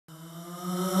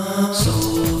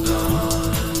Soul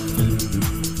Garden.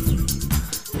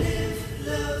 Live,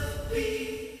 love,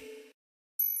 be.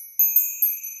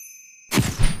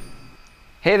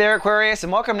 Hey there, Aquarius,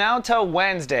 and welcome now to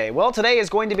Wednesday. Well, today is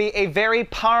going to be a very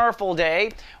powerful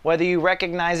day, whether you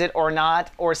recognize it or not,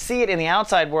 or see it in the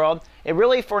outside world. It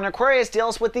really, for an Aquarius,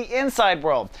 deals with the inside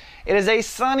world. It is a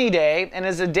sunny day and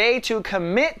is a day to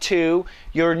commit to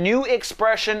your new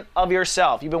expression of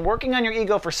yourself. You've been working on your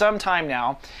ego for some time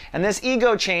now, and this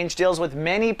ego change deals with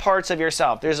many parts of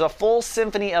yourself. There's a full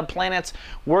symphony of planets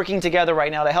working together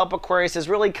right now to help Aquariuses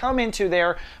really come into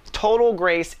their total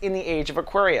grace in the age of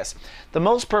Aquarius. The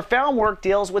most profound work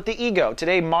deals with the ego.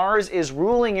 Today, Mars is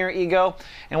ruling your ego,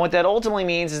 and what that ultimately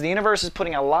means is the universe is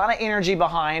putting a lot of energy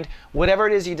behind whatever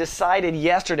it is you decided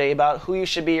yesterday about who you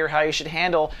should be or how you should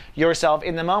handle yourself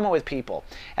in the moment with people.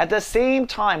 At the same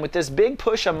time, with this big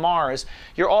push of Mars,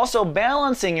 you're also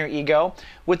balancing your ego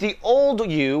with the old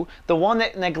you, the one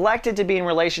that neglected to be in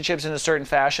relationships in a certain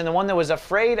fashion, the one that was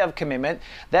afraid of commitment.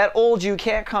 That old you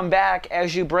can't come back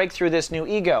as you break through this new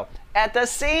ego. At the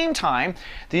same time,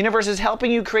 the universe is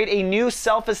helping you create a new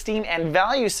self-esteem and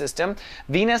value system.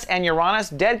 Venus and Uranus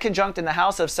dead conjunct in the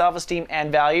house of self-esteem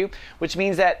and value, which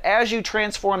means that as you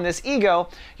transform this ego,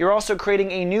 you're also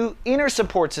creating a new inner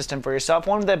support system for yourself,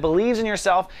 one that believes in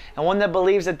yourself and one that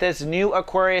believes that this new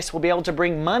Aquarius will be able to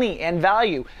bring money and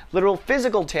value, literal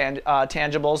physical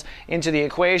tangibles into the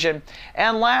equation.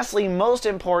 And lastly, most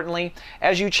importantly,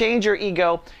 as you change your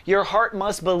ego, your heart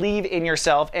must believe in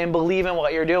yourself and believe in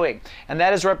what you're doing. And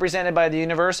that is represented by the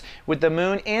universe with the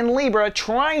moon in Libra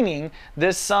trining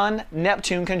this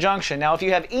Sun-Neptune conjunction. Now, if you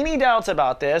have any doubts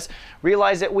about this,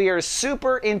 realize that we are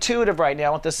super intuitive right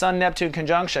now with the Sun-Neptune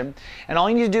conjunction. And all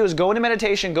you need to do is go into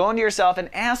meditation, go into yourself, and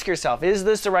ask yourself, is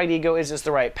this the right ego? Is this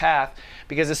the right path?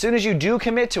 Because as soon as you do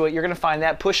commit to it, you're going to find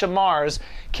that push of Mars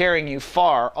carrying you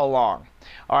far along.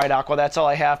 All right, Aqua, that's all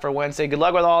I have for Wednesday. Good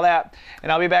luck with all that.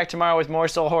 And I'll be back tomorrow with more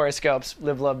soul horoscopes.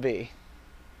 Live, love, be.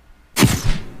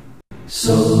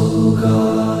 Soul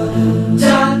Garden.